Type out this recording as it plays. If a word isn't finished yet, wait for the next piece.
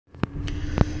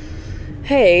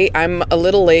Hey, I'm a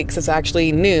little late because it's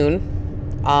actually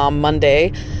noon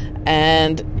Monday,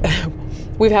 and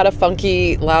we've had a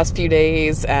funky last few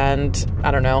days, and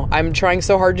I don't know. I'm trying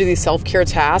so hard to do these self-care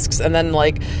tasks, and then,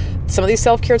 like, some of these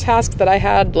self-care tasks that I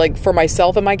had, like, for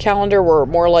myself in my calendar were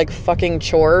more like fucking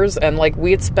chores, and, like,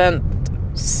 we had spent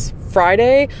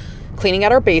Friday cleaning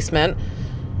out our basement,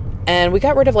 and we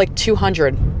got rid of, like,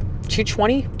 200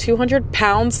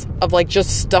 pounds of, like,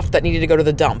 just stuff that needed to go to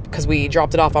the dump because we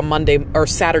dropped it off on Monday or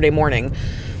Saturday morning.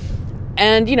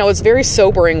 And, you know, it's very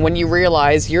sobering when you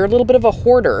realize you're a little bit of a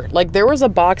hoarder. Like, there was a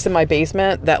box in my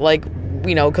basement that, like,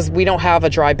 you know, because we don't have a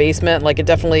dry basement, like, it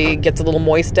definitely gets a little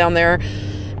moist down there.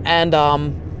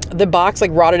 And the box,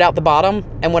 like, rotted out the bottom.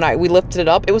 And when we lifted it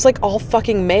up, it was, like, all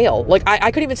fucking mail. Like, I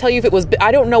couldn't even tell you if it was,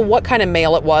 I don't know what kind of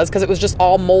mail it was because it was just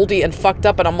all moldy and fucked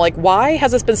up. And I'm like, why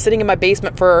has this been sitting in my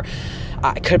basement for,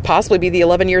 could possibly be the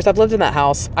 11 years I've lived in that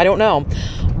house. I don't know.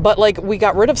 But, like, we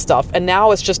got rid of stuff, and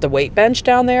now it's just a weight bench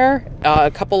down there. A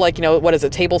couple, like, you know, what is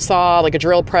it, table saw, like a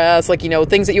drill press, like, you know,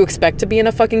 things that you expect to be in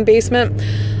a fucking basement.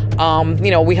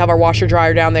 You know, we have our washer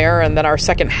dryer down there, and then our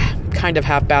second kind of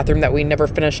half bathroom that we never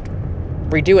finished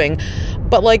redoing.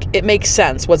 But, like, it makes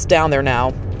sense what's down there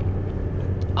now.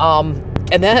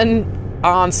 And then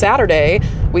on Saturday,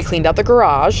 we cleaned out the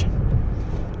garage.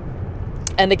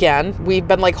 And again, we've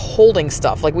been, like, holding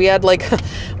stuff. Like, we had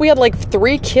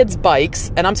 3 kids'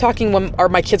 bikes, and I'm talking when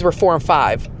my kids were 4 and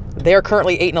 5. They are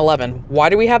currently 8 and 11. Why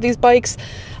do we have these bikes?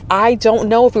 I don't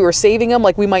know. If we were saving them,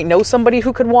 like, we might know somebody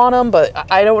who could want them,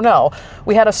 but I don't know.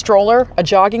 We had a stroller, a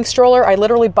jogging stroller. I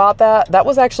literally bought that. That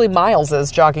was actually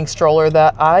Miles's jogging stroller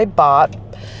that I bought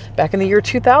back in the year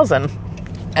 2000.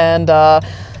 And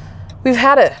we've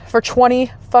had it for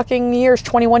 20 fucking years,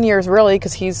 21 years really,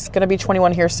 because he's going to be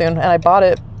 21 here soon, and I bought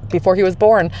it before he was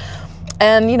born.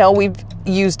 And, you know, we've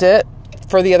used it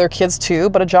for the other kids too,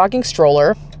 but a jogging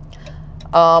stroller,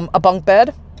 a bunk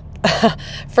bed,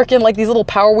 freaking, like, these little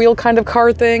Power Wheel kind of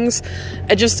car things.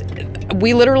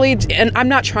 We literally, and I'm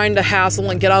not trying to hassle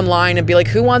and get online and be like,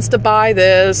 who wants to buy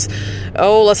this?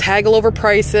 Oh, let's haggle over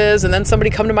prices, and then somebody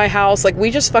come to my house. Like,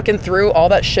 we just fucking threw all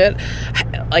that shit,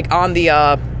 like, on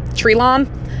the tree lawn,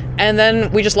 and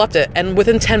then we just left it. And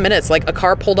within 10 minutes, like, a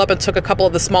car pulled up and took a couple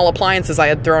of the small appliances I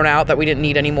had thrown out that we didn't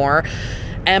need anymore.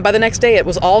 And by the next day, it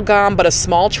was all gone but a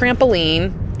small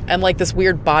trampoline and, like, this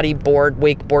weird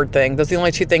wakeboard thing. Those are the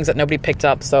only 2 things that nobody picked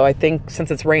up. So I think since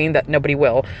it's rained that nobody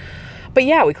will. But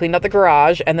yeah, we cleaned out the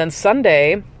garage, and then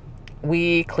Sunday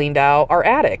we cleaned out our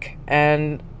attic.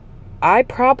 And I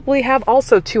probably have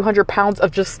also 200 pounds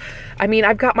of just, I mean,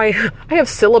 I have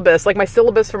syllabus, like my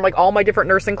syllabus from, like, all my different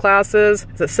nursing classes.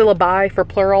 Is it syllabi for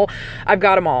plural? I've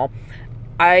got them all.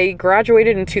 I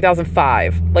graduated in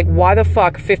 2005. Like, why the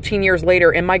fuck 15 years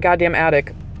later in my goddamn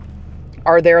attic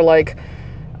are there, like,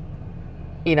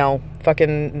 you know,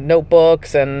 fucking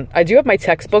notebooks? And I do have my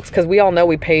textbooks, because we all know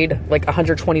we paid like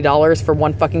 $120 for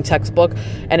one fucking textbook,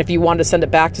 and if you wanted to send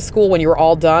it back to school when you were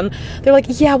all done, they're like,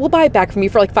 yeah, we'll buy it back from you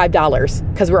for like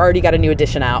 $5 because we already got a new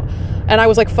edition out. And I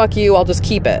was like, fuck you, I'll just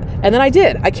keep it. And then I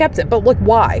kept it. But look,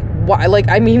 why? Like,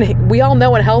 I mean, we all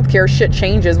know in healthcare shit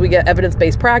changes. We get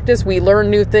evidence-based practice, we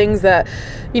learn new things that,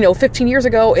 you know, 15 years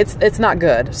ago it's not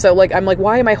good. So, like, I'm like,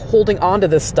 why am I holding on to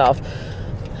this stuff?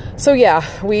 So yeah,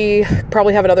 we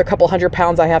probably have another couple 100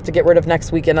 pounds I have to get rid of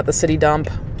next weekend at the city dump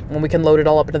when we can load it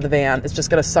all up into the van. It's just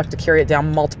going to suck to carry it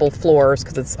down multiple floors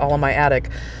because it's all in my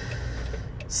attic.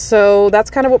 So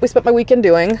that's kind of what we spent my weekend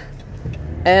doing.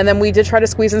 And then we did try to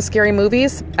squeeze in scary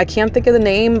movies. I can't think of the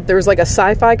name. There was, like, a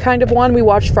sci-fi kind of one we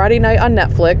watched Friday night on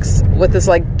Netflix with this,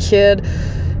 like, kid.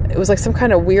 It was like some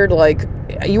kind of weird, like,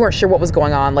 you weren't sure what was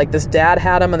going on. Like, this dad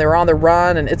had him and they were on the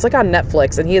run, and it's like on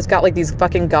Netflix, and he has got, like, these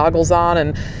fucking goggles on,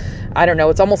 and I don't know,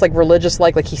 it's almost like religious,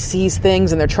 like he sees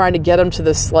things and they're trying to get him to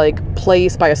this, like,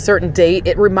 place by a certain date.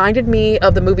 It reminded me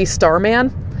of the movie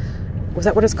Starman. Was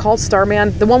that what it's called?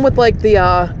 Starman? The one with, like, the,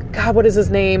 God, what is his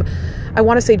name? I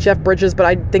want to say Jeff Bridges, but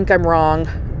I think I'm wrong.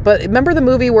 But remember the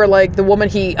movie where, like, the woman,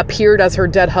 he appeared as her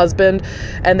dead husband,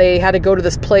 and they had to go to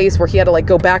this place where he had to, like,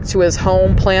 go back to his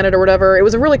home planet or whatever. It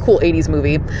was a really cool 80s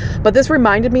movie. But this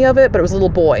reminded me of it, but it was a little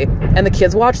boy. And the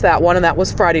kids watched that one, and that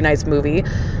was Friday night's movie.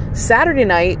 Saturday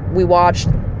night, we watched,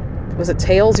 was it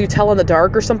Tales You Tell in the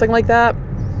Dark or something like that?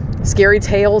 Scary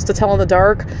Tales to Tell in the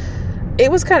Dark. It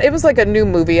was like a new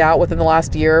movie out within the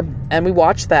last year, and we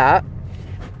watched that.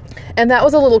 And that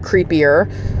was a little creepier,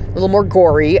 a little more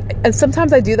gory. And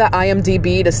sometimes I do that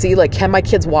IMDb to see, like, can my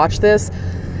kids watch this?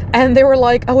 And they were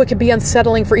like, oh, it could be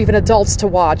unsettling for even adults to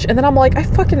watch. And then I'm like,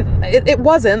 it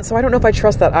wasn't. So I don't know if I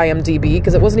trust that IMDb,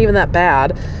 because it wasn't even that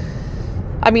bad.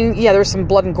 I mean, yeah, there's some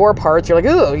blood and gore parts. You're like,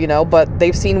 ooh, you know, but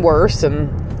they've seen worse.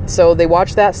 And So they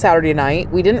watched that Saturday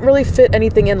night. We didn't really fit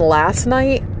anything in last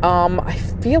night. I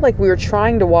feel like we were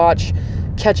trying to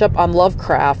catch up on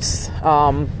Lovecraft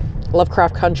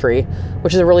Country,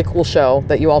 which is a really cool show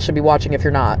that you all should be watching if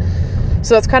you're not.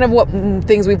 So that's kind of what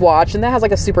things we've watched, and that has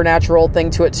like a supernatural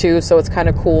thing to it too, so it's kind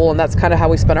of cool, and that's kind of how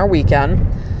we spent our weekend.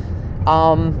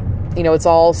 It's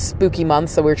all spooky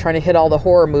month, so we were trying to hit all the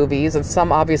horror movies, and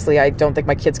some obviously I don't think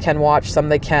my kids can watch, some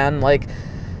they can, like,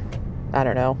 I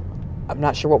don't know. I'm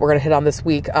not sure what we're going to hit on this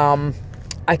week.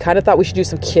 I kind of thought we should do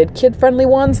some kid-friendly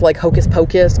ones, like Hocus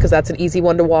Pocus, because that's an easy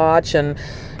one to watch, and,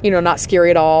 not scary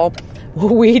at all.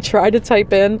 We tried to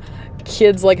type in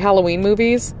kids, like, Halloween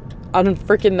movies on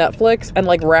freaking Netflix, and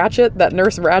like Ratchet, that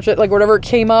Nurse Ratchet, like whatever, it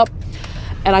came up,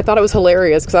 and I thought it was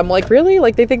hilarious because I'm like, really?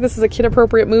 Like, they think this is a kid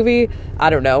appropriate movie? I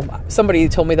don't know. Somebody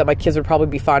told me that my kids would probably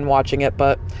be fine watching it,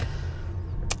 but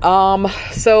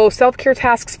so self-care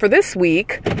tasks for this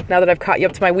week, now that I've caught you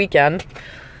up to my weekend,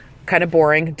 kind of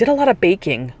boring. Did a lot of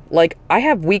baking. Like, I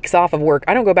have weeks off of work.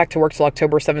 I don't go back to work till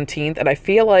October 17th, and I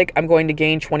feel like I'm going to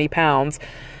gain 20 pounds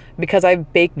because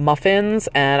I've baked muffins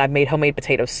and I've made homemade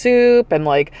potato soup, and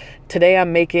like today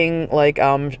I'm making like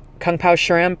kung pao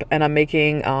shrimp, and I'm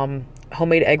making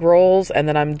homemade egg rolls, and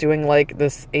then I'm doing like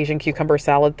this Asian cucumber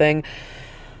salad thing.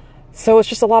 So it's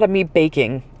just a lot of me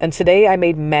baking. And today I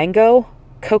made mango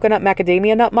coconut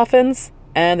macadamia nut muffins,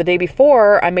 and the day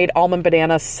before I made almond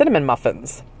banana cinnamon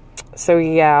muffins. So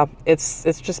yeah, it's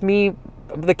just me,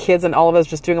 the kids, and all of us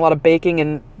just doing a lot of baking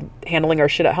and handling our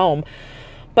shit at home.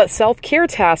 But self-care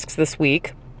tasks this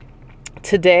week,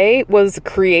 today was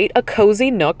create a cozy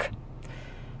nook.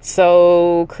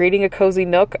 So creating a cozy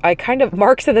nook, I kind of,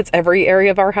 Mark said it's every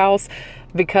area of our house,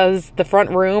 because the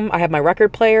front room, I have my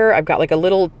record player. I've got like a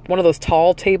little, one of those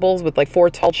tall tables with like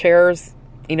 4 tall chairs,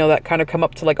 that kind of come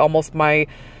up to like almost way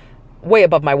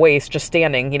above my waist, just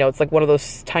standing. It's like one of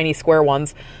those tiny square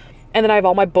ones. And then I have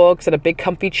all my books and a big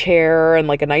comfy chair and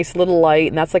like a nice little light.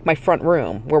 And that's like my front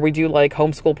room where we do like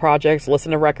homeschool projects,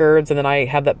 listen to records. And then I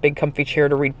have that big comfy chair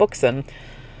to read books in.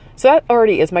 So that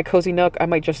already is my cozy nook. I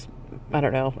might just, I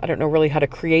don't know really how to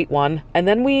create one. And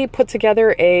then we put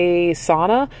together a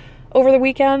sauna over the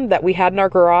weekend that we had in our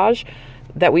garage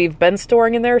that we've been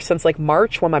storing in there since like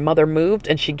March, when my mother moved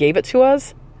and she gave it to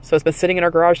us. So it's been sitting in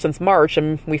our garage since March,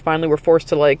 and we finally were forced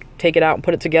to like take it out and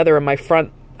put it together in my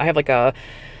front. I have like a,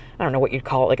 I don't know what you'd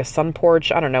call it, like a sun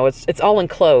porch. I don't know. It's all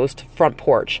enclosed front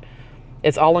porch.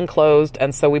 It's all enclosed.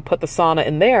 And so we put the sauna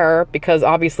in there because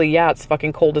obviously, yeah, it's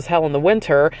fucking cold as hell in the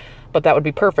winter, but that would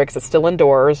be perfect 'cause it's still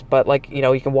indoors. But like,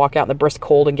 you can walk out in the brisk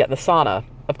cold and get in the sauna.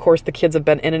 Of course, the kids have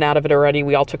been in and out of it already.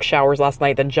 We all took showers last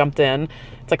night, then jumped in.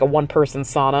 It's like a 1-person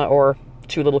sauna, or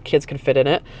 2 little kids can fit in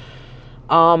it.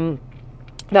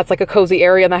 That's like a cozy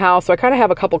area in the house. So I kind of have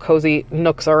a couple cozy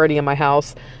nooks already in my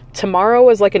house. Tomorrow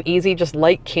is like an easy, just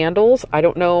light candles. I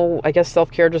don't know. I guess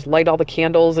self-care, just light all the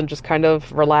candles and just kind of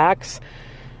relax.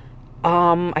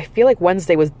 I feel like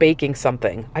Wednesday was baking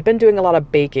something. I've been doing a lot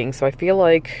of baking. So I feel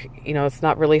like, it's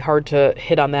not really hard to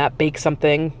hit on that. Bake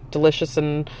something delicious,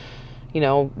 and,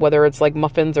 whether it's like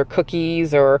muffins or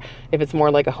cookies, or if it's more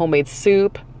like a homemade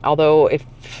soup. Although if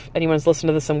anyone's listened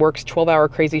to this and works 12-hour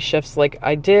crazy shifts like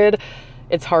I did,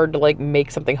 it's hard to like make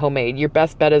something homemade. Your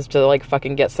best bet is to like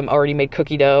fucking get some already made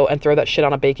cookie dough and throw that shit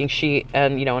on a baking sheet,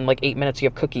 and in like 8 minutes you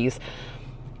have cookies.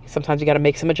 Sometimes you got to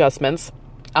make some adjustments,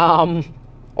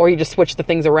 or you just switch the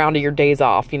things around to your days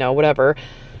off, whatever.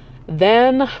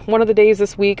 Then one of the days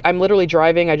this week, I'm literally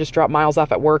driving. I just dropped Miles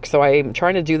off at work, so I'm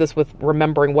trying to do this with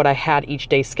remembering what I had each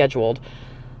day scheduled.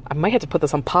 I might have to put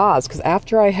this on pause, because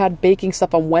after I had baking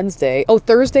stuff on Wednesday,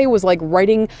 Thursday was like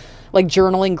writing, like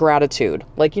journaling gratitude.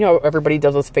 Like, everybody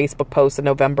does those Facebook posts in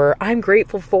November. I'm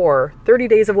grateful for 30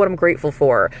 days of what I'm grateful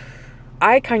for.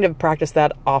 I kind of practice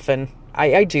that often.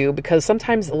 I do, because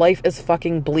sometimes life is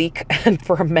fucking bleak and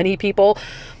for many people.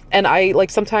 And I like,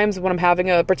 sometimes when I'm having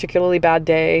a particularly bad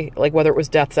day, like whether it was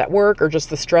deaths at work or just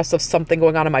the stress of something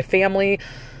going on in my family,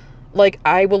 like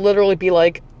I will literally be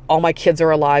like, all my kids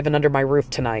are alive and under my roof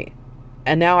tonight.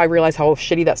 And now I realize how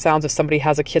shitty that sounds if somebody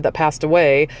has a kid that passed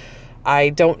away. I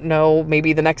don't know,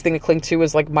 maybe the next thing to cling to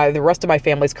is like the rest of my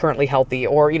family's currently healthy,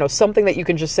 or, something that you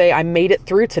can just say, I made it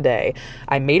through today.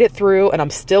 I made it through and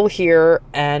I'm still here.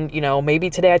 And, maybe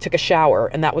today I took a shower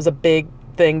and that was a big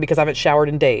thing because I haven't showered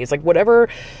in days. Like whatever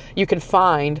you can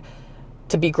find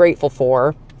to be grateful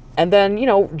for. And then,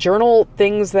 journal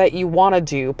things that you want to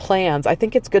do, plans. I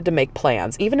think it's good to make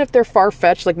plans, even if they're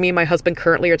far-fetched. Like me and my husband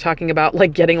currently are talking about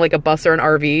like getting like a bus or an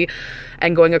RV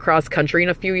and going across country in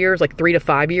a few years, like 3 to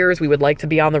 5 years. We would like to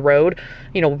be on the road.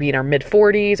 We'll be in our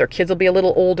mid-40s. Our kids will be a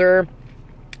little older,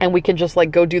 and we can just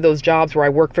like go do those jobs where I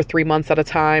work for 3 months at a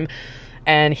time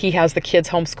and he has the kids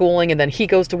homeschooling, and then he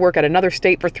goes to work at another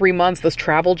state for 3 months, those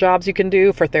travel jobs you can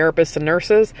do for therapists and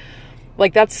nurses.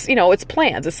 Like, that's, it's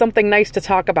plans. It's something nice to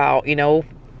talk about, and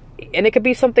it could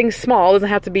be something small. It doesn't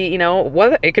have to be,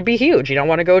 it could be huge. You don't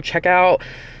want to go check out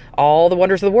all the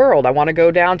wonders of the world. I want to go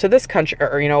down to this country,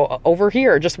 or, over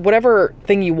here, just whatever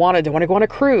thing you wanted. I want to go on a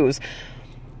cruise.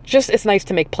 Just, it's nice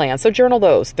to make plans. So journal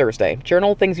those Thursday.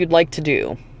 Journal things you'd like to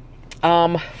do.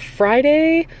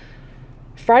 Friday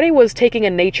was taking a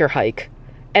nature hike.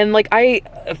 And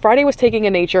Friday was taking a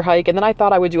nature hike, and then I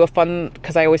thought I would do a fun,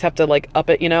 because I always have to up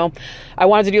it, I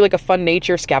wanted to do a fun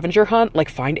nature scavenger hunt,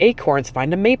 find acorns,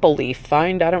 find a maple leaf,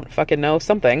 find, I don't fucking know,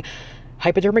 something,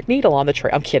 hypodermic needle on the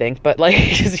trail. I'm kidding, but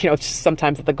just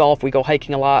sometimes at the Gulf we go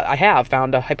hiking a lot. I have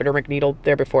found a hypodermic needle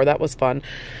there before. That was fun.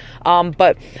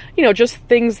 But just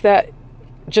things that,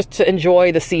 just to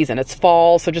enjoy the season. It's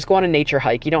fall, so just go on a nature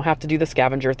hike. You don't have to do the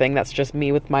scavenger thing. That's just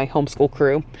me with my homeschool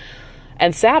crew.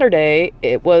 And Saturday,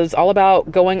 it was all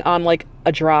about going on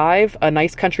a drive, a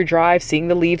nice country drive, seeing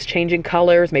the leaves changing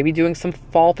colors, maybe doing some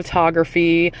fall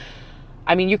photography.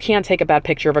 I mean, you can't take a bad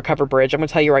picture of a covered bridge. I'm going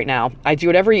to tell you right now. I do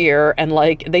it every year, and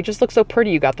they just look so pretty.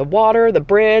 You got the water, the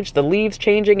bridge, the leaves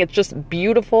changing. It's just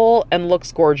beautiful and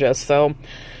looks gorgeous. So,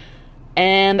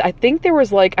 and I think there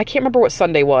was I can't remember what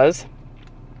Sunday was.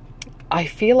 I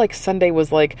feel like Sunday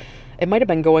was it might have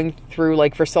been going through,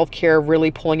 for self-care,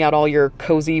 really pulling out all your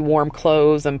cozy, warm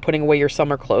clothes and putting away your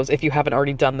summer clothes, if you haven't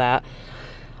already done that.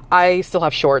 I still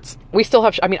have shorts. We still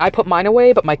have, I put mine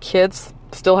away, but my kids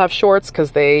still have shorts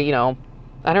because they,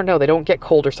 I don't know, they don't get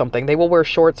cold or something. They will wear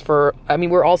shorts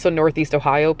we're also Northeast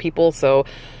Ohio people, so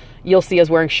you'll see us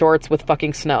wearing shorts with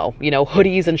fucking snow,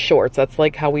 hoodies and shorts. That's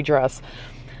how we dress.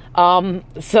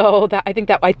 So I think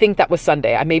that was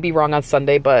Sunday. I may be wrong on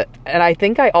Sunday, and I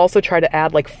think I also tried to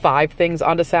add 5 things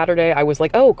onto Saturday. I was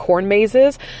corn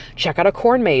mazes, check out a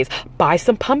corn maze, buy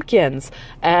some pumpkins.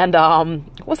 And,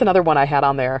 what was another one I had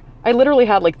on there? I literally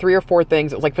had 3 or 4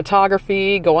 things. It was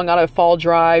photography, going on a fall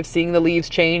drive, seeing the leaves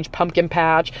change, pumpkin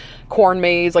patch, corn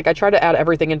maze. I tried to add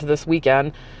everything into this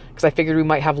weekend because I figured we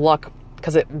might have luck,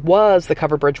 because it was the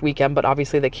Covered Bridge weekend, but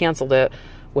obviously they canceled it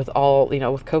with all,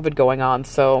 with COVID going on.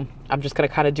 So I'm just going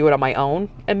to kind of do it on my own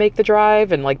and make the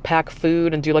drive and pack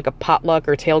food and do a potluck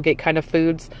or tailgate kind of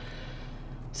foods.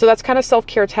 So that's kind of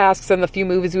self-care tasks and the few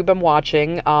movies we've been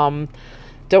watching.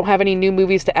 Don't have any new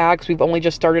movies to add because we've only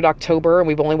just started October and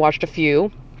we've only watched a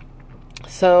few.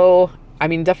 So,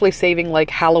 definitely saving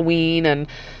Halloween, and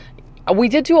we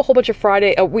did do a whole bunch of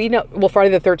Friday the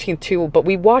 13th too, but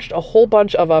we watched a whole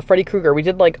bunch of Freddy Krueger. We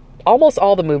did almost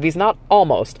all the movies, not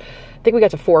almost. I think we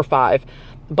got to 4 or 5,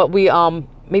 but we,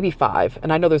 maybe 5.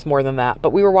 And I know there's more than that,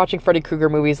 but we were watching Freddy Krueger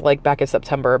movies back in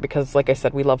September because I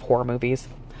said, we love horror movies.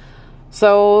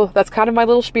 So that's kind of my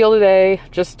little spiel today.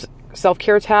 Just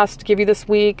self-care tasks to give you this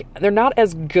week. They're not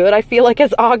as good, I feel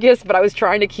as August, but I was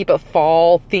trying to keep it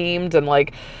fall themed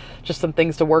and just some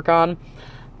things to work on.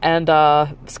 And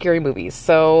scary movies.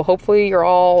 So hopefully you're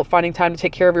all finding time to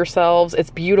take care of yourselves. It's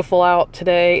beautiful out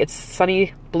today. It's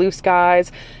sunny, blue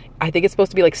skies. I think it's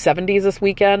supposed to be 70s this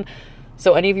weekend.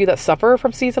 So any of you that suffer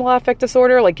from seasonal affective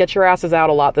disorder, get your asses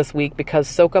out a lot this week, because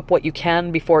soak up what you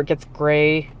can before it gets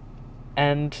gray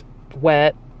and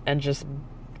wet and just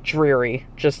dreary.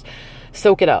 Just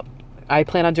soak it up. I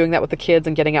plan on doing that with the kids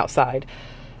and getting outside.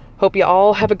 Hope you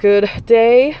all have a good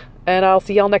day, and I'll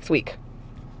see y'all next week.